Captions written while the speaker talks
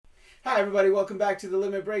Hi everybody, welcome back to the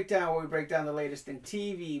Limit Breakdown, where we break down the latest in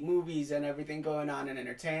TV, movies, and everything going on in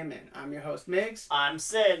entertainment. I'm your host, Migs. I'm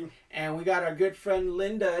Sid. And we got our good friend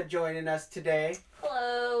Linda joining us today.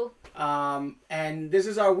 Hello. And this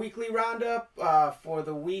is our weekly roundup for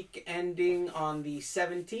the week ending on the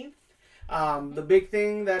 17th. The big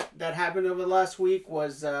thing that happened over the last week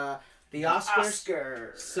was the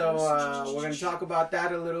Oscars. So we're going to talk about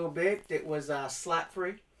that a little bit. It was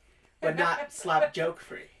slap-free, but not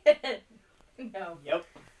slap-joke-free. No. Yep.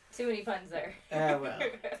 Too many puns there. Well.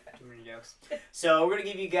 Too many jokes. So we're going to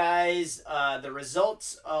give you guys the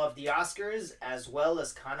results of the Oscars as well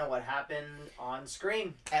as kind of what happened on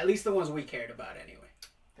screen. At least the ones we cared about anyway.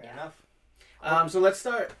 Fair enough. So let's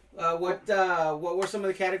start. What were some of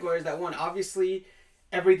the categories that won? Obviously,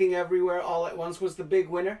 Everything Everywhere All at Once was the big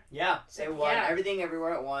winner. Yeah, it won Yeah. Everything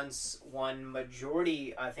Everywhere at Once. Won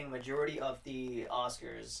majority of the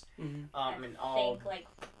Oscars. Mm-hmm. I think like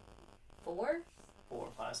 4 or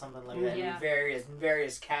 5, something like that. Yeah. In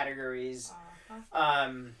various categories.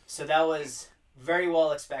 Uh-huh. So that was very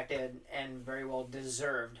well expected and very well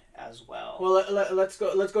deserved as well. Well, let's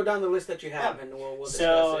go down the list that you have, and we'll discuss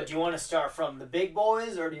So, it. do you want to start from the big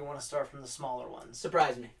boys or do you want to start from the smaller ones?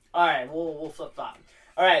 Surprise me. All right, we'll flip flop.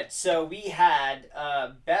 All right, so we had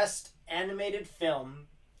Best Animated Film,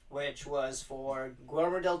 which was for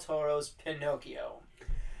Guillermo del Toro's Pinocchio.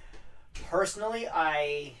 Personally,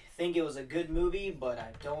 I think it was a good movie, but I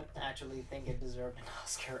don't actually think it deserved an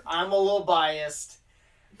Oscar. I'm a little biased.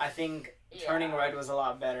 I think Turning Red was a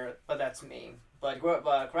lot better, but that's me. But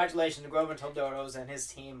congratulations to Guillermo del Toro's and his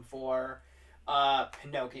team for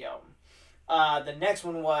Pinocchio. The next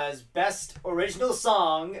one was Best Original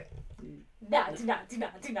Song. Do not.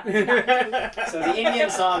 So the Indian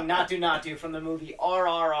song Natu Natu from the movie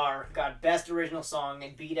RRR got Best Original Song.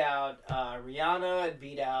 It beat out Rihanna, it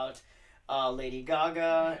beat out Lady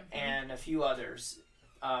Gaga, and a few others.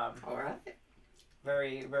 All right.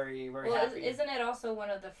 Very, very, very Well, happy. isn't it also one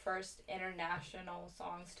of the first international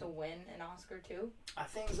songs to win an Oscar too? I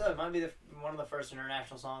think so. It might be one of the first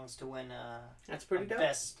international songs to win That's pretty dope.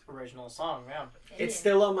 Best Original Song. Yeah. It's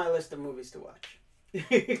still on my list of movies to watch.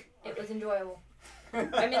 It was enjoyable.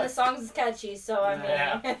 I mean, the song's catchy, so I mean.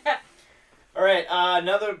 Yeah. All right.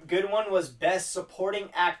 Another good one was Best Supporting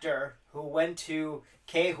Actor, who went to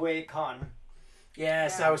Ke Huy Quan.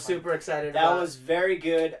 Yes, Yeah. I was super excited. That was very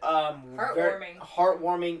good. Heartwarming.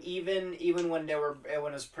 Heartwarming. Even when when it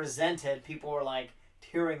was presented, people were like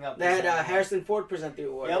tearing up. They had Harrison Ford present the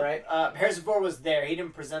award, Yep. right? Harrison Ford was there. He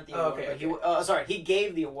didn't present the award, but he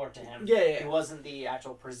gave the award to him. Yeah. He wasn't the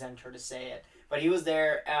actual presenter to say it, but he was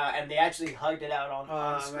there, and they actually hugged it out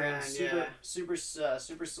on screen. Man,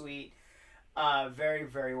 Super sweet. Very,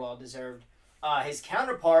 very well deserved. His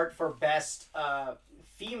counterpart for best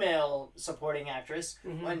female supporting actress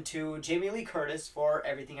went to Jamie Lee Curtis for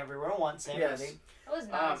Everything Everywhere at Once. Same movie. I was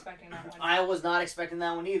not expecting that one. I was not expecting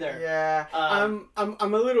that one either. Yeah, I'm a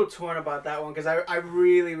little torn about that one because I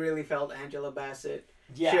really felt Angela Bassett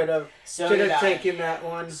should have taken that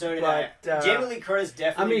one. So did I. Jamie Lee Curtis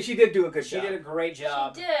definitely. I mean, she did do a good job. She did a great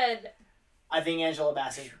job. She did. I think Angela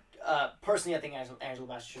Bassett. Personally, I think Angela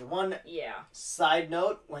Bassett should have won. Yeah. Side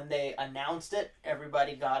note: when they announced it,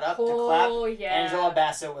 everybody got up to Oh, clap. yeah. Angela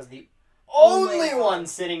Bassett was the only one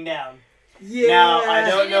sitting down. Yeah. Now, I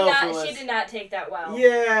don't know if it was... She did not take that well.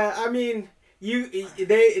 Yeah, I mean,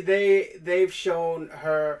 they've shown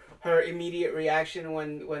her immediate reaction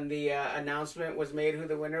when the announcement was made who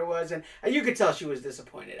the winner was, and you could tell she was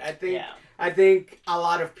disappointed. I think a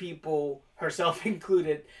lot of people, herself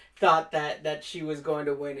included, thought that she was going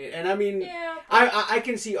to win it, and I mean, I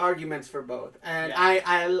can see arguments for both, and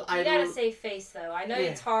you gotta save face though. I know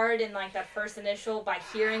it's hard in like that first initial by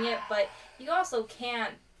hearing it, but you also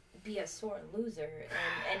can't be a sore loser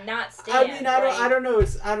and not stand. I mean, I don't know.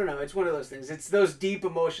 It's one of those things. It's those deep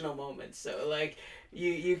emotional moments. So like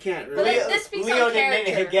you can't really. But this speaks Leo on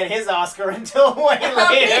character. didn't get his Oscar until way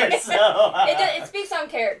later. So it speaks on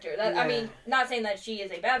character. I mean, not saying that she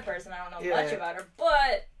is a bad person. I don't know much about her,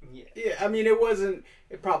 but yeah. I mean,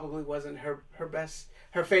 it probably wasn't her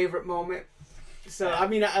favorite moment. So I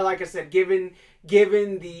mean, like I said, given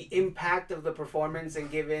the impact of the performance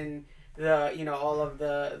and given the all of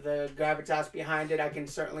the gravitas behind it, I can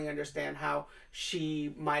certainly understand how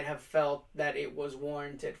she might have felt that it was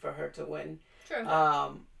warranted for her to win. True.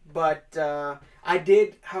 But I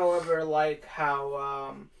did, however, like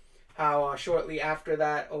how shortly after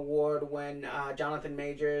that award, when Jonathan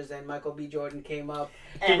Majors and Michael B. Jordan came up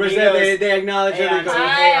to present, they acknowledged her. They go,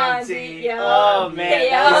 "Hey, Auntie." Oh man,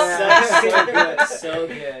 that was so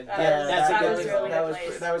good. That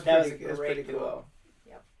was That was pretty cool.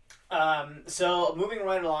 Yep. So moving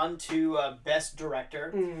right along to Best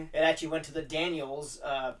Director, it actually went to the Daniels,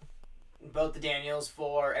 both the Daniels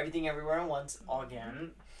for Everything Everywhere at Once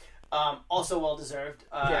again. Also well deserved.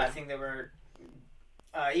 I think they were.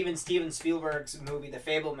 Even Steven Spielberg's movie The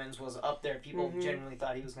Fabelmans was up there. People genuinely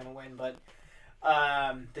thought he was going to win, but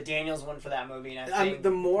the Daniels won for that movie. And I think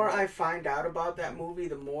the more I find out about that movie,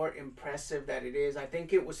 the more impressive that it is. I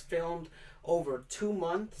think it was filmed over 2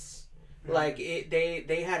 months. Like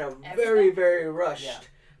they had a very, very rushed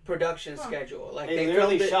production schedule. Like they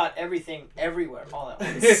literally shot everything everywhere all at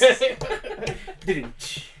once.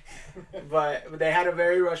 But they had a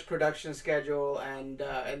very rushed production schedule, and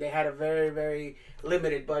they had a very, very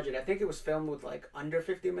limited budget. I think it was filmed with like under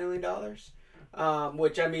 $50 million.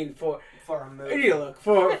 Which I mean for a movie, you look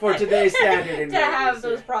for today's standard in to have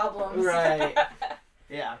those problems, right?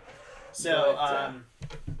 Yeah. So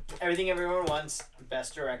Everything Everywhere at Once,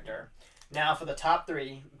 Best Director. Now for the top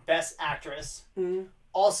 3, Best Actress.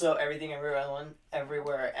 Also Everything Everywhere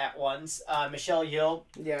at Once. Michelle Yeoh,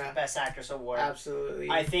 Best Actress Award. Absolutely.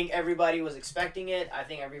 I think everybody was expecting it. I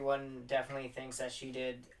think everyone definitely thinks that she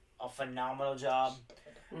did a phenomenal job.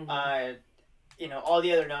 All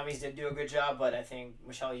the other nominees did do a good job, but I think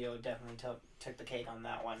Michelle Yeoh definitely took the cake on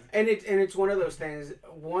that one. And it's one of those things.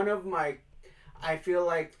 I feel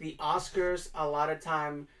like the Oscars a lot of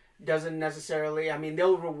time doesn't necessarily. I mean,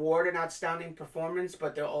 they'll reward an outstanding performance,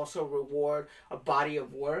 but they'll also reward a body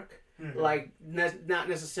of work. Like not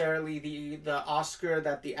necessarily the Oscar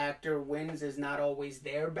that the actor wins is not always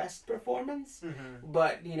their best performance,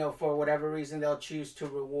 but for whatever reason they'll choose to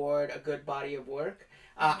reward a good body of work.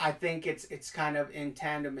 I think it's kind of in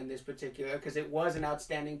tandem in this particular, because it was an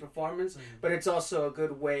outstanding performance, but it's also a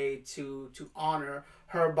good way to honor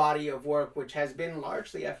her body of work, which has been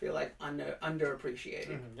largely, I feel like,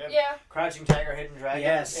 underappreciated. Yeah. Crouching Tiger, Hidden Dragon.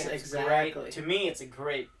 Yes, exactly. Great. To me, it's a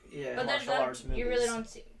great but martial arts movie. You really don't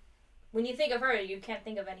see. When you think of her, you can't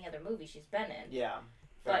think of any other movie she's been in. Yeah.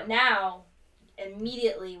 But now,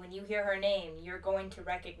 immediately, when you hear her name, you're going to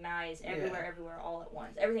recognize Everywhere, Everywhere, All at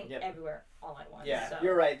Once. Everything, Everywhere, All at Once. Yeah, so.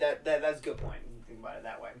 You're right. That's a good point. Think about it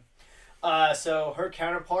that way. So her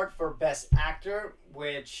counterpart for Best Actor,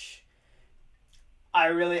 which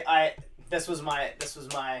this was my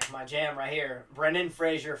jam right here. Brendan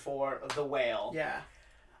Fraser for The Whale. Yeah.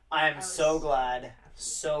 I am so glad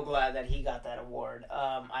that he got that award.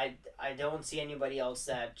 I don't see anybody else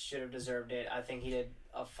that should have deserved it. I think he did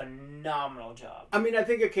a phenomenal job. I mean, I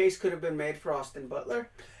think a case could have been made for Austin Butler,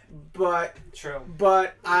 but true.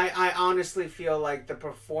 But I honestly feel like the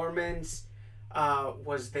performance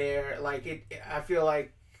was there. Like I feel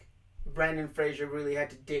like Brendan Fraser really had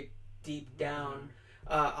to dig deep down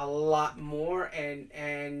a lot more,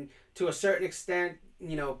 and to a certain extent,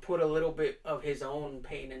 put a little bit of his own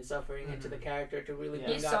pain and suffering into the character to really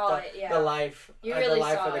bring out the life, the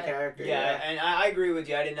life of the character. Yeah, and I agree with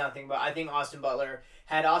you. I did not think about. I think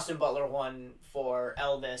had Austin Butler won for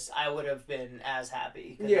Elvis, I would have been as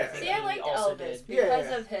happy. Yeah. See, I liked Elvis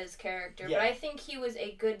because of his character, but I think he was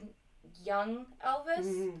a good young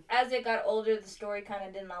Elvis. As it got older, the story kind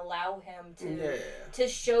of didn't allow him to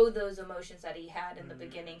show those emotions that he had in the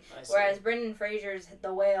beginning. Whereas Brendan Fraser's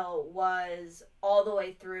The Whale was all the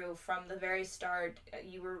way through, from the very start.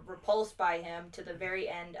 You were repulsed by him to the very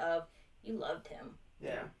end of you loved him.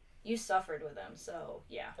 Yeah. You suffered with him. So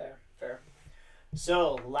yeah. Fair.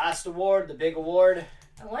 So last award, the big award.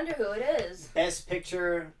 I wonder who it is. Best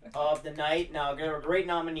Picture of the night. Now there were great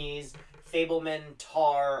nominees. Fableman,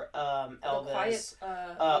 Tar, Elvis,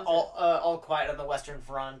 All Quiet on the Western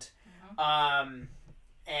Front,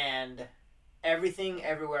 and Everything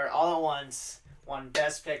Everywhere All at Once won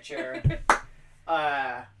Best Picture.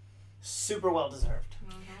 Super well deserved.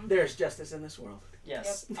 There's justice in this world.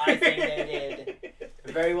 Yes, I think they did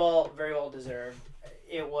very well deserved.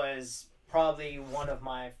 It was probably one of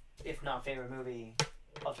my, if not favorite movie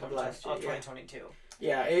of 2022.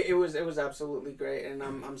 Yeah, it was absolutely great, and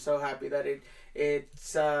I'm so happy that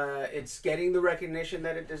it's getting the recognition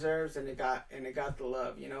that it deserves, and it got the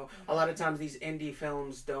love. A lot of times these indie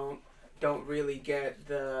films don't really get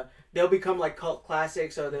they'll become like cult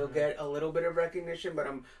classics, or they'll get a little bit of recognition, but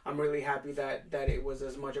I'm really happy that it was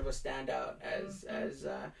as much of a standout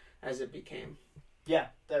as it became. Yeah,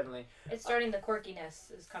 definitely. It's starting, the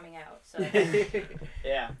quirkiness is coming out. So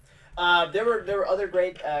yeah, there were other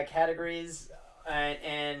great categories.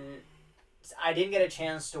 And I didn't get a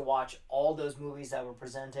chance to watch all those movies that were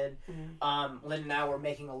presented. Lynn and I were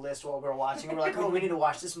making a list while we were watching. We're like, we need to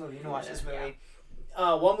watch this movie.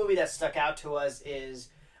 One movie that stuck out to us is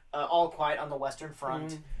All Quiet on the Western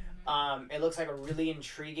Front. It looks like a really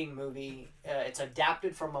intriguing movie. It's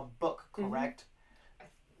adapted from a book, correct?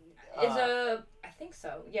 I think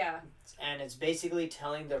so. Yeah. And it's basically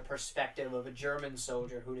telling the perspective of a German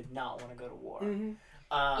soldier who did not want to go to war. Mm-hmm.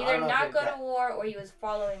 Either not go to war or he was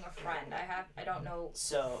following a friend. I don't know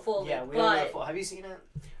fully. Yeah, we don't know. Have you seen it?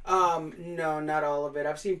 No, not all of it.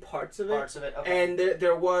 I've seen parts of it. Parts of it, okay. And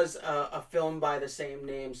there was a film by the same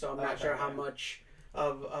name, so I'm not sure how much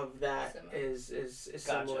of that is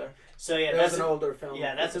similar. So yeah, that's an older film.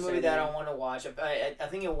 Yeah, that's a movie that I want to watch. I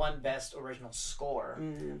think it won Best Original Score.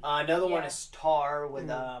 Mm-hmm. Another one is Tar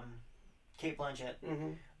with Cate Blanchett.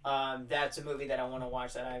 Mm-hmm. That's a movie that I want to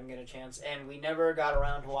watch that I haven't get a chance. And we never got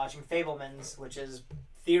around to watching Fabelmans, which is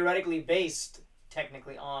theoretically based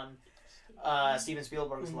technically on Steven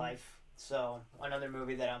Spielberg's life. So another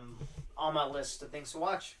movie that I'm on my list of things to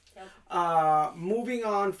watch. Yep. Moving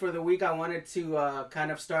on for the week, I wanted to kind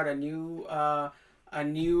of start a new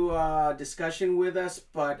discussion with us,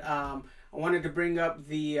 but I wanted to bring up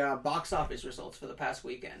the box office results for the past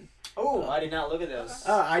weekend. Oh, I did not look at those.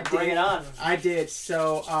 I did. Bring it on. I did.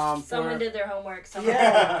 So someone did their homework.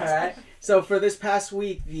 Yeah. All right. So for this past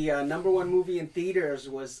week, the number one movie in theaters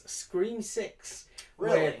was Scream 6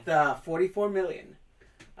 with 44 million.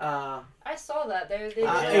 I saw that.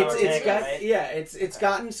 It's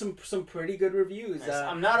gotten some pretty good reviews.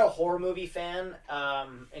 I'm not a horror movie fan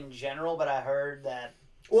in general, but I heard that.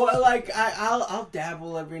 Well, like I'll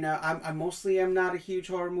dabble every now. I mostly am not a huge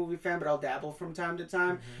horror movie fan, but I'll dabble from time to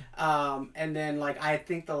time. Mm-hmm. And then like I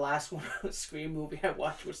think the last one Scream movie I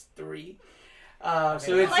watched was 3.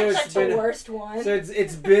 So it's been the worst one. So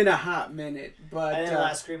it's been a hot minute, but and then the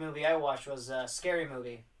last Scream movie I watched was a Scary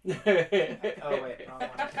Movie. Oh wait, wrong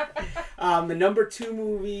one. The number 2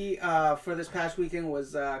 movie for this past weekend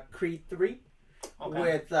was Creed 3.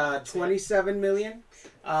 With 27 million,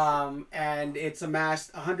 and it's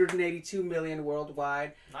amassed 182 million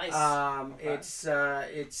worldwide. Nice. It's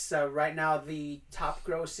right now the top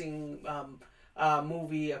grossing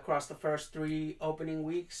movie across the first 3 opening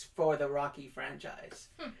weeks for the Rocky franchise.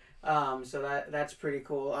 So that's pretty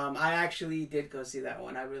cool. I actually did go see that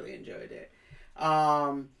one. I really enjoyed it.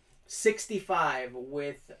 65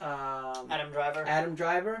 with Adam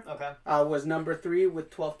Driver. Okay. Was number 3 with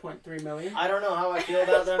 12.3 million. I don't know how I feel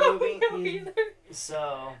about that movie. I don't either.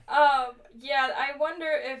 So. Yeah, I wonder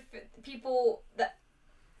if people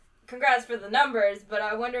congrats for the numbers, but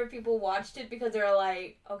I wonder if people watched it because they're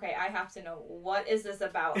like, okay, I have to know, what is this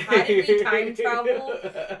about? How did we time travel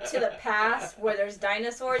to the past where there's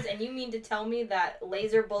dinosaurs, and you mean to tell me that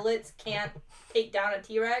laser bullets can't take down a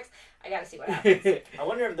T-Rex? I gotta see what happens. I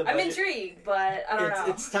wonder if I'm intrigued, but I don't know.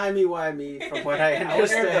 It's timey-wimey from what I understand. I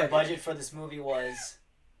wonder if the budget for this movie was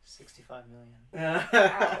 $65 million.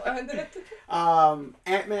 Wow.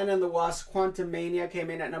 Ant-Man and the Wasp: Quantumania came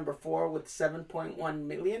in at number 4 with 7.1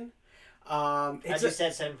 million. I just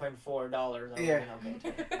said $7.4. Yeah.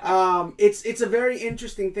 It's a very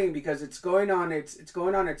interesting thing because it's going on its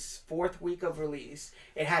 4th week of release.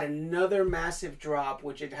 It had another massive drop,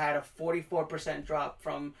 which it had a 44% drop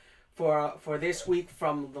for this week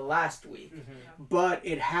from the last week. Mm-hmm. But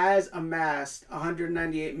it has amassed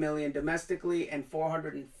 198 million domestically and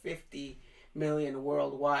 450 million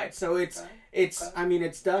worldwide. So it's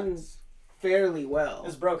done fairly well. It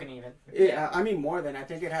was broken even. Yeah, I mean more than I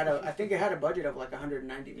think it had a budget of like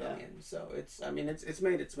 190 million. Yeah. So it's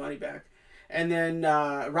made its money back. And then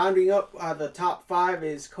rounding up the top 5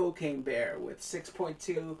 is Cocaine Bear with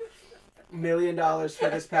 $6.2 million for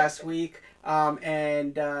this past week,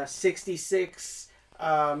 and 66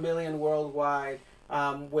 million worldwide,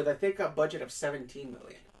 with I think a budget of 17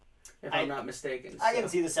 million, if I'm not mistaken. I can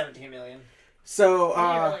see the 17 million. So you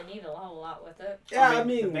didn't really need a whole lot with it. Yeah, I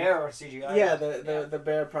mean the bear or CGI. Yeah, the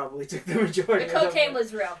bear probably took the majority. The cocaine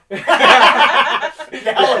was real. Just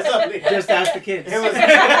ask the kids. It was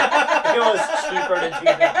cheaper to do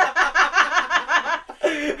that.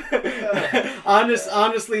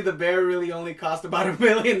 Honestly, the bear really only cost about $1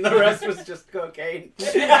 million. The rest was just cocaine.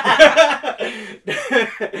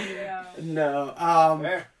 No.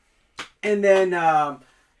 Fair. And then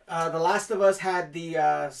The Last of Us had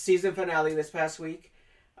the season finale this past week,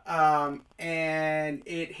 and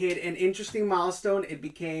it hit an interesting milestone. It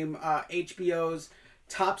became HBO's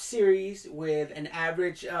top series with an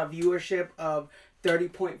average viewership of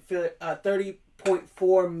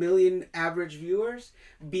 30.4 million average viewers,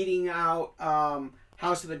 beating out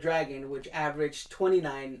House of the Dragon, which averaged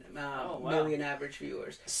 29 million average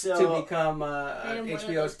viewers, to become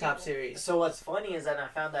HBO's top series. So what's funny is that I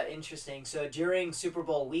found that interesting. So during Super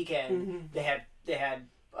Bowl weekend, they had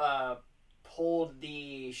pulled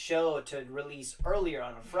the show to release earlier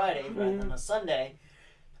on a Friday rather than a Sunday,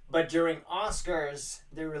 but during Oscars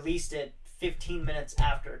they released it 15 minutes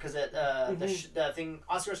after, because the thing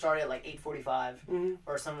Oscar started at like 8:45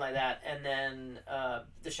 or something like that, and then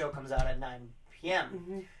the show comes out at 9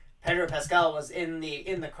 p.m. Pedro Pascal was in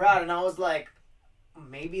the crowd, and I was like,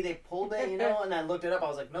 maybe they pulled it, and I looked it up. I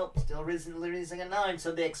was like, nope, still releasing at 9.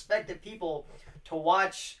 So they expected people to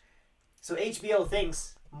watch. So HBO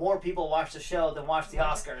thinks more people watch the show than watch the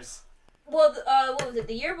Oscars. Well, what was it?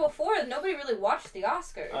 The year before, nobody really watched the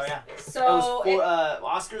Oscars. Oh yeah. So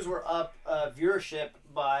Oscars were up viewership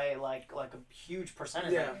by like a huge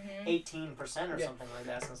percentage, 18% or something like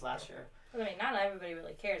that since last year. I mean, not everybody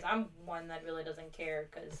really cares. I'm one that really doesn't care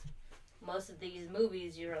because most of these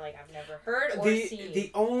movies you're like, I've never heard or seen.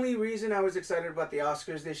 The only reason I was excited about the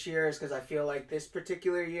Oscars this year is because I feel like this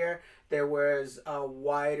particular year there was a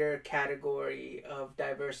wider category of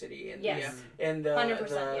diversity in the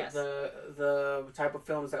 100%, the type of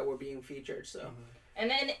films that were being featured. So,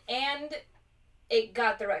 and it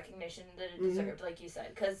got the recognition that it deserved, like you said,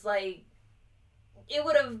 because like it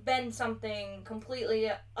would have been something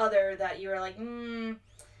completely other that you were like,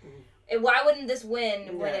 why wouldn't this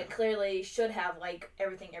win when it clearly should have, like,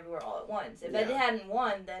 Everything Everywhere All at Once? If it hadn't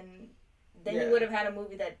won, then you would have had a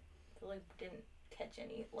movie that really didn't catch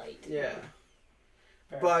any light. Yeah.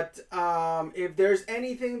 But if there's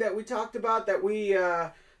anything that we talked about that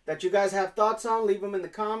that you guys have thoughts on, leave them in the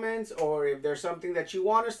comments. Or if there's something that you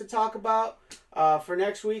want us to talk about for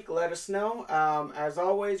next week, let us know. As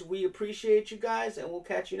always, we appreciate you guys, and we'll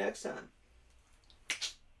catch you next time.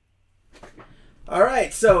 All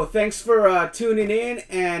right, so thanks for tuning in,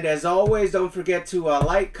 and as always, don't forget to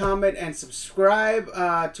like, comment, and subscribe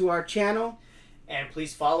to our channel. And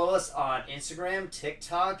please follow us on Instagram,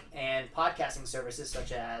 TikTok, and podcasting services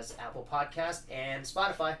such as Apple Podcast and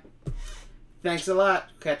Spotify. Thanks a lot.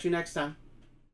 Catch you next time.